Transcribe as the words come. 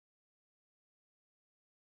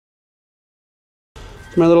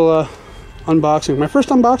my little unboxing. My first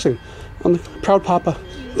unboxing. I'm the proud papa.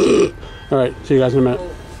 Alright, see you guys in a minute.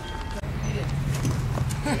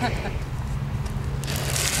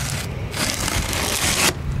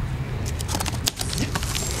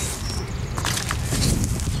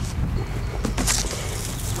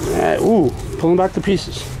 Alright, ooh, pulling back the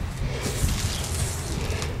pieces.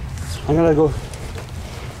 I gotta go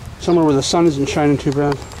somewhere where the sun isn't shining too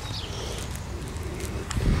bad.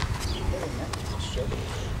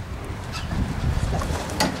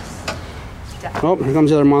 Oh, here comes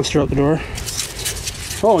the other monster out the door.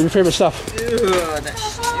 Oh, your favorite stuff. Ugh,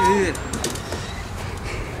 that's good.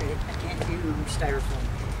 I can't do styrofoam.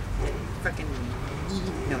 Fucking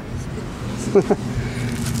noise.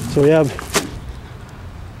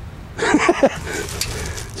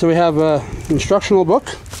 So we have a instructional book.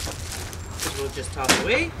 We'll just toss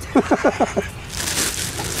away.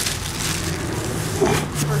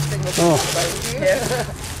 First thing we'll talk about here.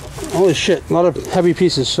 Holy shit, a lot of heavy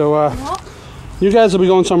pieces. So you guys will be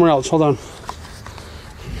going somewhere else. Hold on.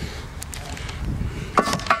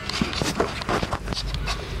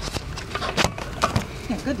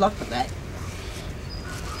 Yeah, good luck with that.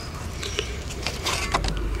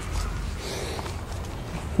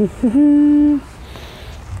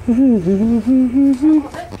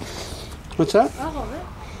 What's that? I'll hold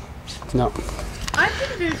it. No. I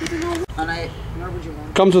can do it. You can hold it. And where would you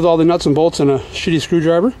want? Comes with all the nuts and bolts and a shitty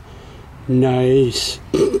screwdriver. Nice.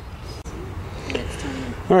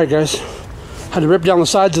 Alright guys, had to rip down the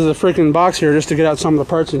sides of the freaking box here just to get out some of the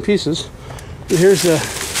parts and pieces. And here's the,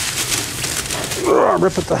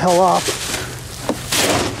 rip it the hell off.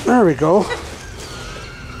 There we go.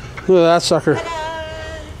 Look at that sucker.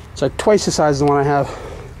 It's like twice the size of the one I have.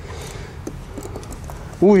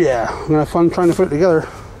 Oh yeah, I'm gonna have fun trying to put it together.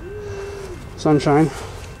 Sunshine.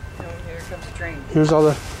 Oh, here comes the train. Here's all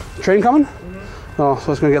the train coming? Mm-hmm. Oh,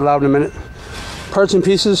 so it's gonna get loud in a minute. Parts and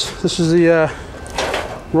pieces. This is the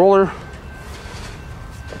roller.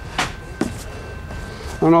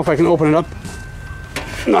 I don't know if I can open it up.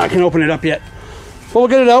 No, I can open it up yet. But we'll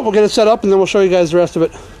get it out, we'll get it set up, and then we'll show you guys the rest of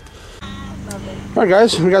it. Alright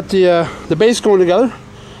guys, we got the base going together.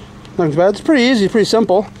 Not too bad. It's pretty easy, pretty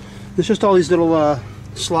simple. It's just all these little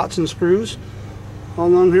slots and screws all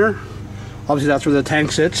along here. Obviously that's where the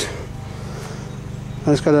tank sits.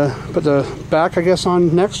 I just gotta put the back, I guess,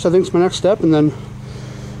 on next. I think it's my next step, and then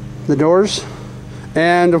the doors.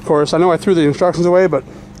 And of course, I know I threw the instructions away, but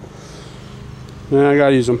yeah, I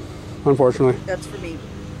gotta use them, unfortunately. That's for me.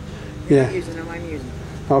 You're not using them, I'm using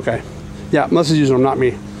them. Okay. Yeah, Melissa's using them, not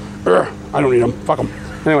me. I don't need them. Fuck them.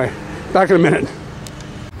 Anyway, back in a minute.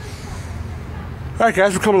 Alright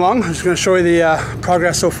guys, we're coming along. I'm just going to show you the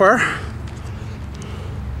progress so far.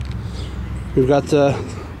 We've got the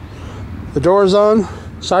doors on,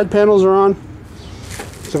 side panels are on.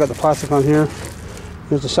 Still got the plastic on here.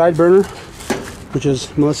 There's the side burner, which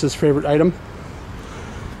is Melissa's favorite item,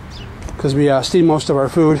 because we steam most of our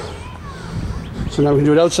food. So now we can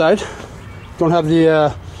do it outside. Don't have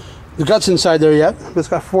the guts inside there yet, but it's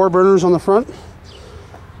got 4 burners on the front.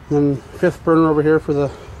 And then 5th burner over here for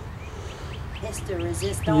the... It's the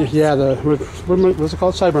resistance. Yeah, what's it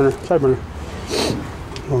called? Side burner. Side burner.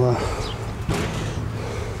 Well,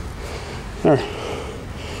 there.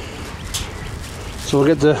 So we'll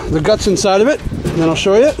get the guts inside of it, and then I'll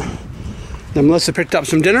show you it. Then Melissa picked up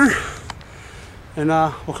some dinner, and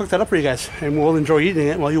we'll cook that up for you guys, and we'll enjoy eating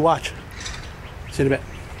it while you watch. See you in a bit.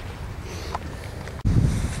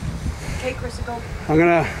 Okay, Chris, go. I'm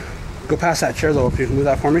gonna go past that chair though, if you can move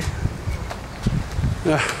that for me.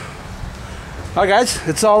 Alright guys,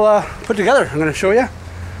 it's all put together. I'm gonna show you.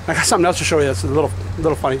 I got something else to show you that's a little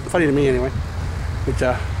funny to me anyway. But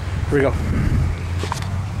here we go.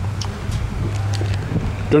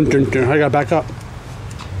 Dun dun dun. I gotta back up.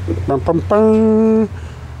 Bum, bum, bum.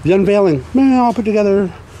 The unveiling. All put together.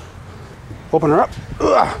 Open her up.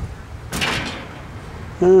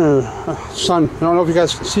 Sun. I don't know if you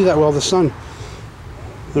guys can see that well, the sun.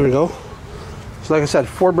 There we go. So like I said,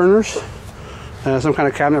 4 burners. Some kind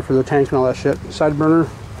of cabinet for the tank and all that shit. Side burner.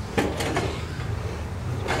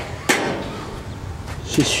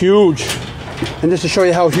 She's huge. And just to show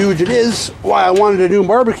you how huge it is, why I wanted to do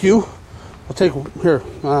barbecue, I'll take, here,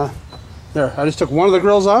 there. I just took one of the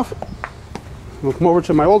grills off. We'll come over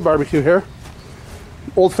to my old barbecue here.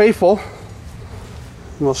 Old Faithful.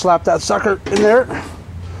 And we'll slap that sucker in there.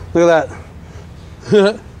 Look at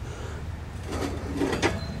that.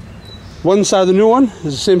 One side of the new one is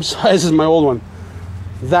the same size as my old one.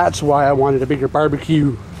 That's why I wanted a bigger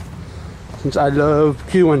barbecue, since I love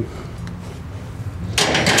queuing.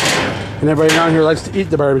 And everybody around here likes to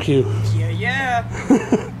eat the barbecue. Yeah, yeah.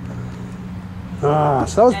 So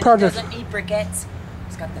that was And project. It doesn't eat briquettes.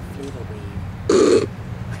 It's got the flavor wave.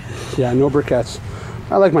 Yeah, no briquettes.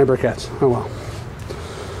 I like my briquettes. Oh well.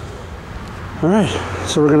 Alright,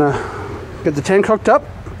 so we're gonna get the tank hooked up.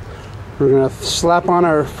 We're gonna slap on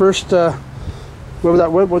our first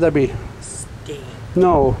what would that be? Steak.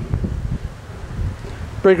 No.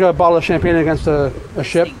 Break a bottle of champagne against a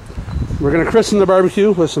ship. We're gonna christen the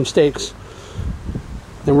barbecue with some steaks.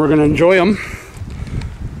 And we're gonna enjoy them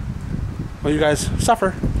while you guys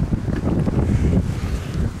suffer.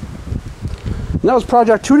 And that was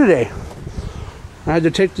project 2 today. I had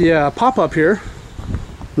to take the pop-up here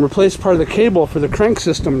and replace part of the cable for the crank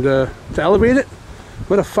system to elevate it.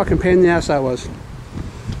 What a fucking pain in the ass that was.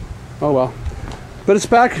 Oh well. But it's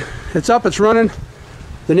back, it's up, it's running.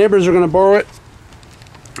 The neighbors are gonna borrow it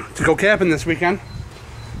to go camping this weekend.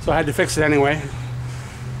 So I had to fix it anyway.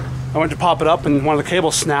 I went to pop it up and one of the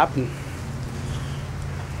cables snapped and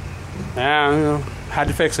yeah, you know, had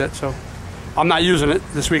to fix it. So I'm not using it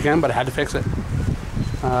this weekend, but I had to fix it.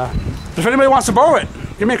 If anybody wants to borrow it,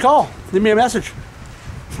 give me a call, leave me a message.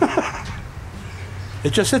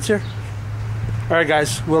 It just sits here. All right,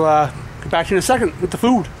 guys, we'll get back to you in a second with the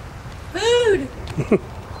food. Food!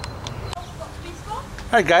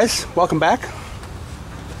 All right, guys, welcome back.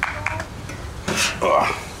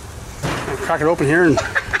 Ugh. Crack it open here and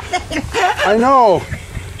I know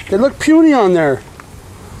they look puny on there.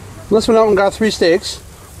 This one out and got 3 steaks.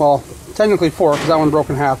 Well, technically 4 because that one broke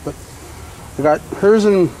in half. But I got hers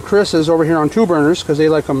and Chris's over here on 2 burners because they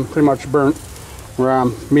like them pretty much burnt. We're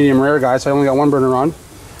medium rare guys, so I only got 1 burner on.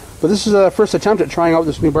 But this is the first attempt at trying out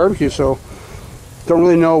this new barbecue, so don't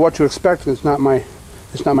really know what to expect. It's not my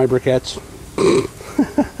briquettes.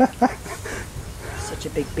 Such a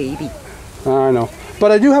big baby. I know,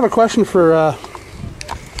 but I do have a question for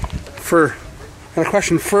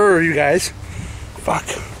you guys. Fuck.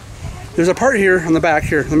 There's a part here on the back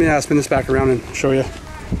here. Let me spin this back around and show you.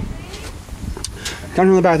 Down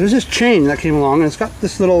on the back, there's this chain that came along, and it's got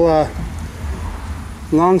this little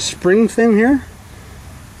long spring thing here.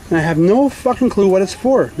 And I have no fucking clue what it's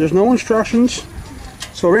for. There's no instructions.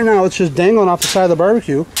 So right now it's just dangling off the side of the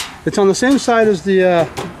barbecue. It's on the same side as the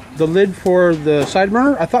lid for the side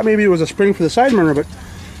burner. I thought maybe it was a spring for the side burner, but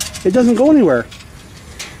it doesn't go anywhere.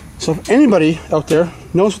 So if anybody out there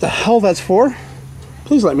knows what the hell that's for,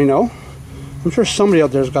 please let me know. I'm sure somebody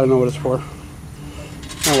out there's got to know what it's for.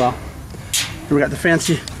 Oh well. Here we got the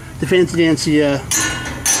fancy dancy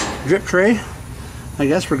drip tray, I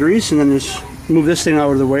guess, for grease, and then just move this thing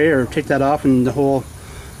out of the way or take that off, and the whole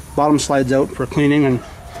bottom slides out for cleaning and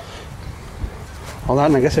all that.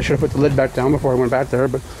 And I guess I should have put the lid back down before I went back there,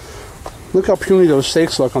 but look how puny those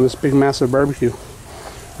steaks look on this big massive barbecue.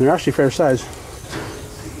 They're actually fair size.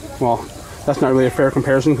 Well, that's not really a fair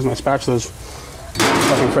comparison because my spatula's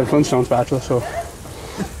fucking Fred Flintstone spatula, so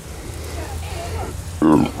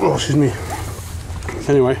oh, excuse me.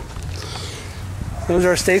 Anyway, those are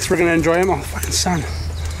our steaks. We're gonna enjoy them. Oh, fucking sun.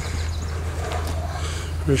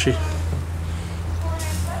 Where is she? Put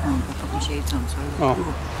my shades on, sorry.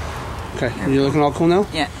 Oh, okay. Are you looking all cool now?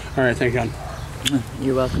 Yeah. All right, thank God.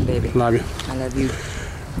 You're welcome, baby. Love you. I love you.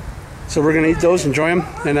 So we're gonna eat those, enjoy them,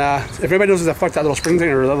 and if anybody knows what the fuck that little spring thing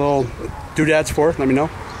or that little doodads for, let me know.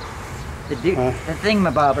 The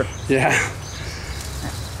thingamabobber. Yeah.